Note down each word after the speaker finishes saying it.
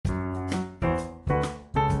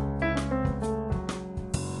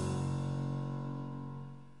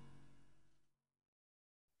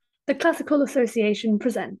The Classical Association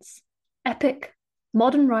presents Epic,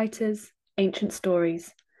 Modern Writers, Ancient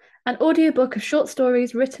Stories, an audiobook of short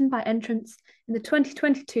stories written by entrants in the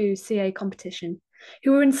 2022 CA competition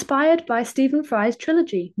who were inspired by Stephen Fry's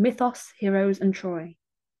trilogy, Mythos, Heroes and Troy.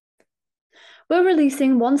 We're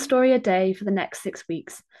releasing one story a day for the next 6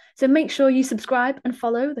 weeks, so make sure you subscribe and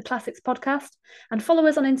follow the Classics podcast and follow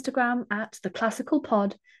us on Instagram at The Classical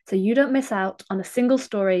Pod so you don't miss out on a single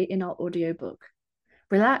story in our audiobook.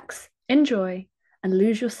 Relax, enjoy, and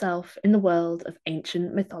lose yourself in the world of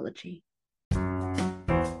ancient mythology.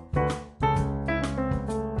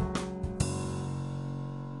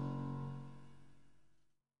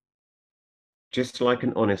 Just Like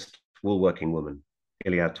an Honest Woolworking Woman,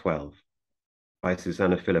 Iliad 12, by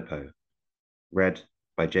Susanna Philippou, read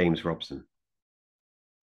by James Robson.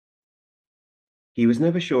 He was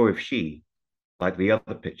never sure if she, like the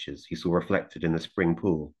other pictures he saw reflected in the spring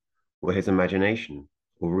pool, were his imagination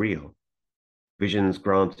or real, visions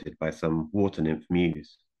granted by some water nymph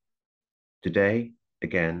muse. Today,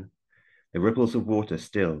 again, the ripples of water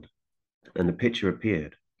stilled, and the picture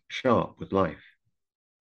appeared, sharp with life.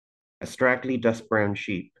 A straggly dust-brown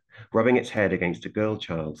sheep, rubbing its head against a girl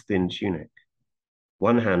child's thin tunic.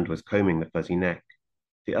 One hand was combing the fuzzy neck,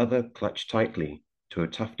 the other clutched tightly to a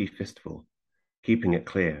tufty fistful, keeping it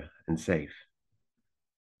clear and safe.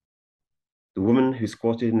 The woman who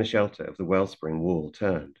squatted in the shelter of the wellspring wall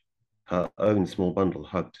turned, her own small bundle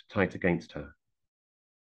hugged tight against her.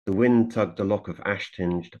 The wind tugged a lock of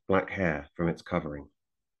ash-tinged black hair from its covering.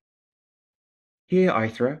 "Here,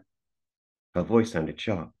 Aithra." Her voice sounded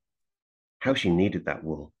sharp. How she needed that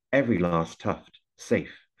wool, every last tuft,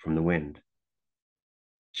 safe from the wind.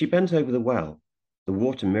 She bent over the well, the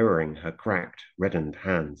water mirroring her cracked, reddened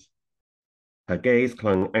hands. Her gaze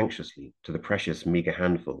clung anxiously to the precious meager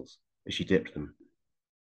handfuls as she dipped them.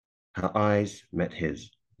 Her eyes met his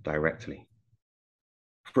directly.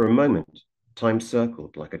 For a moment, time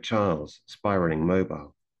circled like a child's spiraling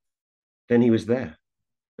mobile. Then he was there,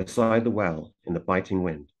 beside the well in the biting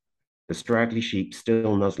wind, the straggly sheep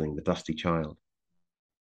still nuzzling the dusty child.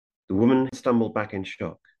 The woman stumbled back in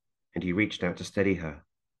shock, and he reached out to steady her,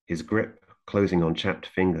 his grip closing on chapped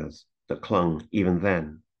fingers that clung, even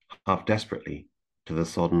then, half desperately, to the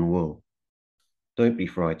sodden wool. "Don't be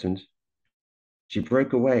frightened." She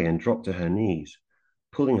broke away and dropped to her knees,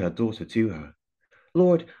 pulling her daughter to her.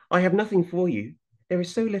 "Lord, I have nothing for you. There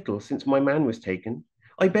is so little since my man was taken.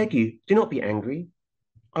 I beg you, do not be angry.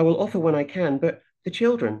 I will offer when I can, but the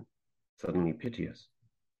children," suddenly piteous,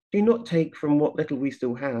 "do not take from what little we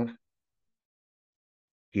still have."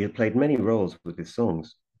 He had played many roles with his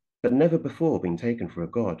songs, but never before been taken for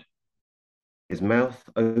a god. His mouth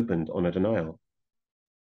opened on a denial.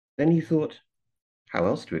 Then he thought, how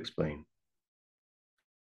else to explain?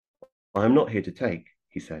 "I am not here to take,"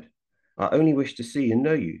 he said. "I only wish to see and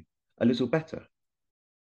know you a little better."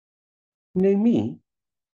 "Know me?"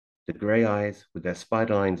 The grey eyes, with their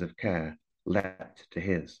spider lines of care, leapt to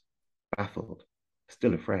his, baffled,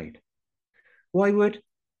 still afraid. "Why would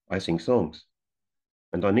I sing songs?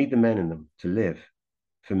 And I need the men in them to live,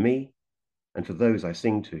 for me and for those I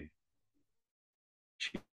sing to."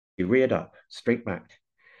 She reared up, straight back.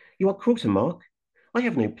 "You are cruel to Mark. I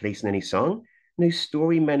have no place in any song, no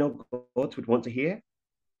story men or gods would want to hear."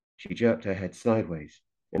 She jerked her head sideways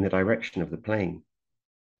in the direction of the plain.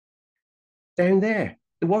 "Down there,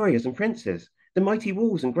 the warriors and princes, the mighty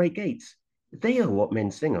walls and great gates, they are what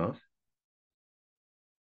men sing of."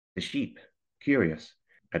 The sheep, curious,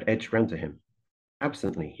 had edged round to him.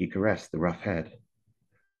 Absently, he caressed the rough head.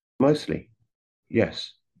 "Mostly,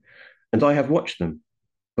 yes, and I have watched them,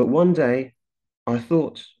 but one day I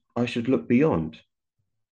thought I should look beyond."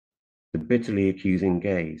 The bitterly accusing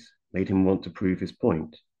gaze made him want to prove his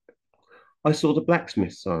point. "I saw the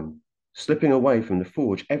blacksmith's son slipping away from the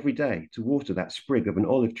forge every day to water that sprig of an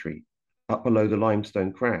olive tree up below the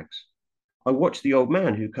limestone crags. I watched the old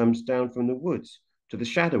man who comes down from the woods to the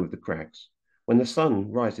shadow of the crags when the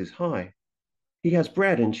sun rises high. He has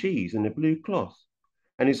bread and cheese and a blue cloth,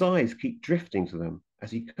 and his eyes keep drifting to them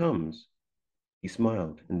as he comes." He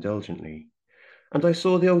smiled indulgently. "And I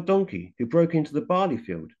saw the old donkey who broke into the barley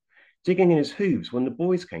field, digging in his hooves when the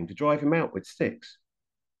boys came to drive him out with sticks."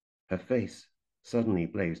 Her face suddenly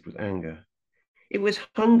blazed with anger. "It was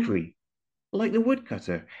hungry, like the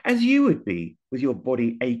woodcutter, as you would be, with your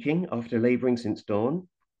body aching after laboring since dawn.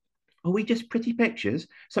 Are we just pretty pictures,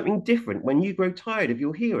 something different when you grow tired of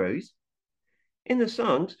your heroes? In the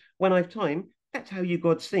songs, when I've time, that's how you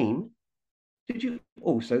gods seem. Did you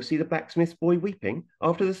also see the blacksmith's boy weeping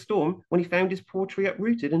after the storm when he found his poor tree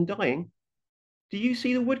uprooted and dying? Do you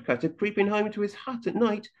see the woodcutter creeping home to his hut at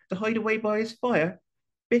night to hide away by his fire?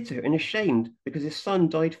 bitter and ashamed because his son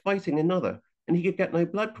died fighting another and he could get no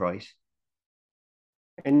blood price.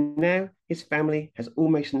 And now his family has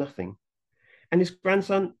almost nothing. And his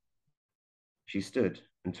grandson, she stood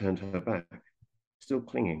and turned her back, still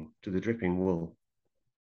clinging to the dripping wool.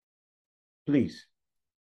 Please,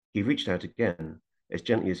 he reached out again, as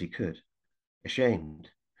gently as he could, ashamed.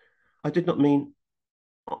 I did not mean,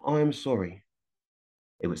 I am sorry.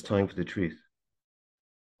 It was time for the truth.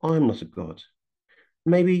 I am not a god.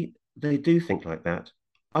 Maybe they do think like that.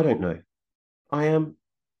 I don't know. I am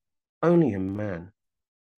only a man,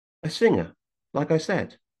 a singer, like I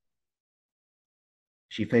said.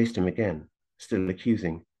 She faced him again, still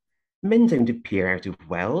accusing. Men don't appear out of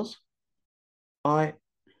wells. I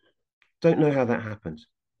don't know how that happened.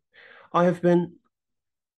 I have been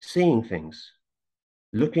seeing things,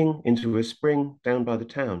 looking into a spring down by the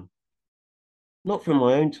town. Not from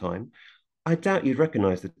my own time. I doubt you'd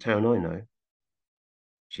recognize the town I know.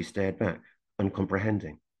 She stared back,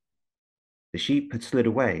 uncomprehending. The sheep had slid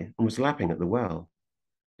away and was lapping at the well.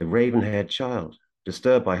 The raven-haired child,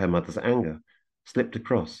 disturbed by her mother's anger, slipped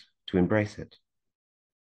across to embrace it.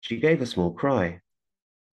 She gave a small cry.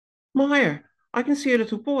 Meyer, I can see a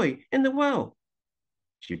little boy in the well.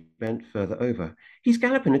 She bent further over. He's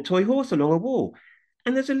galloping a toy horse along a wall,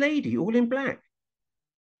 and there's a lady all in black.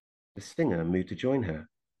 The singer moved to join her.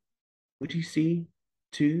 Would he see,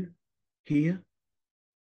 too, here?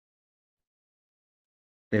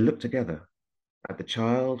 They looked together at the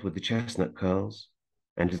child with the chestnut curls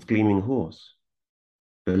and his gleaming horse.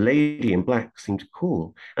 The lady in black seemed to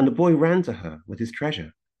call, and the boy ran to her with his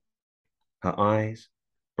treasure. Her eyes,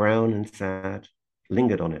 brown and sad,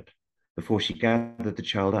 lingered on it before she gathered the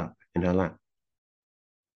child up in her lap.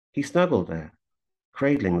 He snuggled there,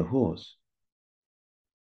 cradling the horse.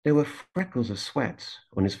 There were freckles of sweat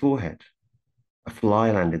on his forehead. A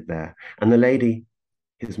fly landed there, and the lady,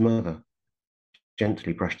 his mother,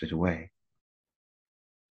 gently brushed it away.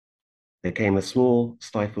 There came a small,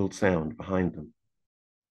 stifled sound behind them.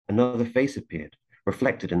 Another face appeared,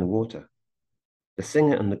 reflected in the water. The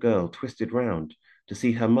singer and the girl twisted round to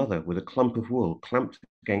see her mother with a clump of wool clamped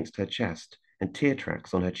against her chest and tear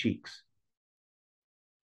tracks on her cheeks.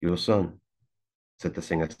 Your son, said the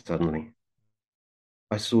singer suddenly.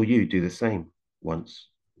 I saw you do the same once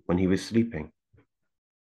when he was sleeping.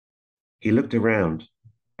 He looked around,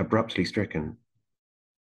 abruptly stricken.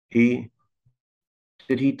 Did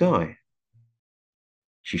he die?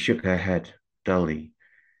 She shook her head dully.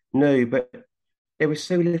 No, but there was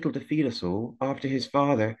so little to feed us all after his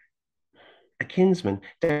father, a kinsman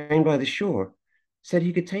down by the shore, said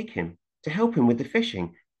he could take him to help him with the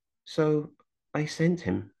fishing. So I sent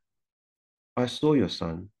him. I saw your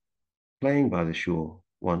son playing by the shore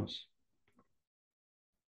once.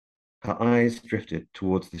 Her eyes drifted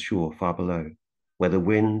towards the shore far below, where the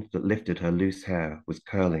wind that lifted her loose hair was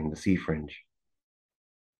curling the sea fringe.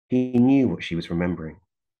 He knew what she was remembering,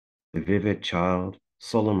 the vivid child,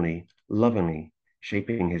 solemnly, lovingly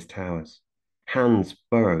shaping his towers, hands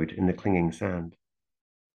burrowed in the clinging sand.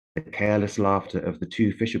 The careless laughter of the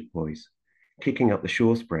two fisher boys, kicking up the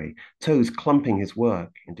shore spray, toes clumping his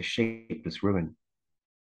work into shapeless ruin.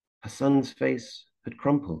 Her son's face had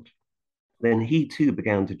crumpled. Then he too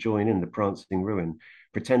began to join in the prancing ruin,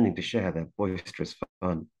 pretending to share their boisterous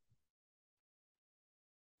fun.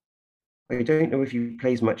 I don't know if he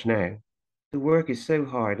plays much now. The work is so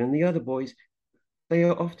hard, and the other boys, they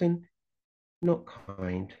are often not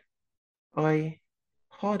kind. I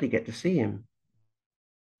hardly get to see him.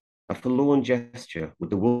 A forlorn gesture with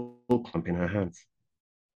the wool clump in her hands.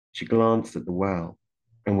 She glanced at the well,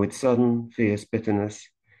 and with sudden, fierce bitterness,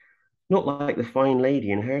 not like the fine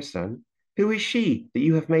lady and her son. Who is she that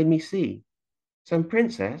you have made me see? Some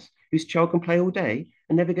princess whose child can play all day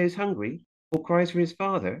and never goes hungry or cries for his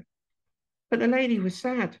father? But the lady was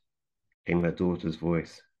sad, came her daughter's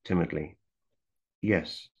voice timidly.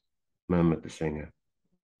 Yes, murmured the singer.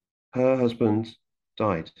 Her husband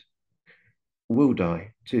died. Will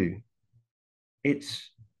die, too. It's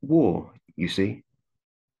war, you see.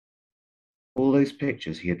 All those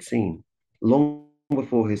pictures he had seen, long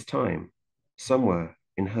before his time, somewhere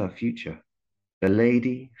in her future. The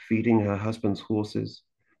lady feeding her husband's horses,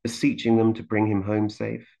 beseeching them to bring him home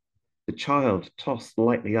safe. The child tossed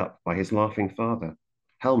lightly up by his laughing father,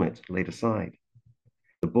 helmet laid aside.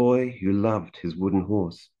 The boy who loved his wooden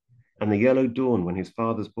horse, and the yellow dawn when his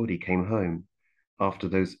father's body came home after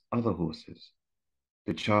those other horses.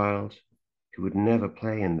 The child who would never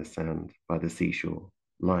play in the sand by the seashore,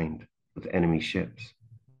 lined with enemy ships.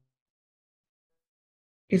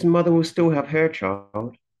 His mother will still have her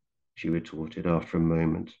child, she retorted after a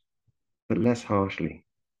moment, but less harshly.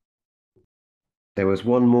 There was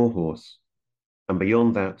one more horse, and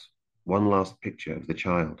beyond that, one last picture of the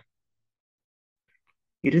child.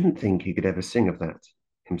 He didn't think he could ever sing of that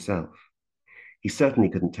himself. He certainly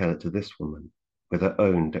couldn't tell it to this woman, with her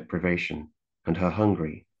own deprivation and her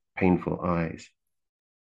hungry, painful eyes.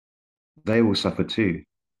 They will suffer too,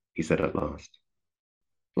 he said at last.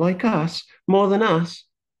 Like us? More than us?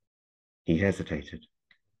 He hesitated.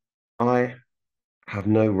 I have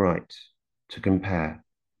no right to compare.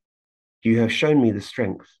 You have shown me the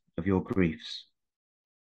strength of your griefs.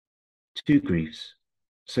 Two griefs,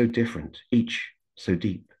 so different, each so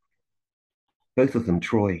deep. Both of them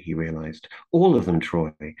Troy, he realized. All of them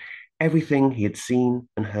Troy. Everything he had seen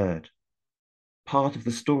and heard. Part of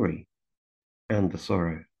the story and the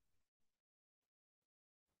sorrow.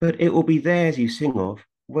 But it will be theirs you sing of,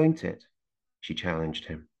 won't it? She challenged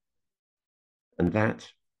him. And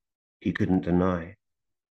that he couldn't deny.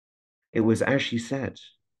 It was as she said.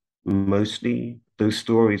 Mostly, those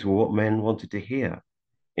stories were what men wanted to hear,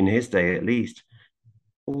 in his day at least.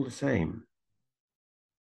 All the same.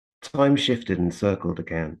 Time shifted and circled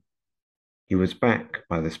again. He was back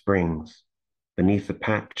by the springs, beneath the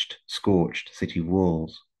patched, scorched city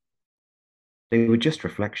walls. They were just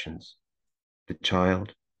reflections. The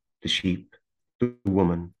child, the sheep, the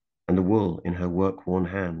woman, and the wool in her work-worn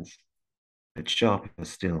hands, but sharper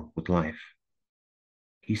still with life.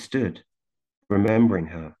 He stood, remembering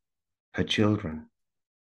her, her children,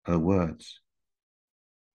 her words.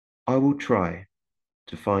 I will try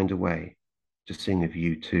to find a way to sing of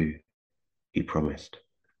you too, he promised.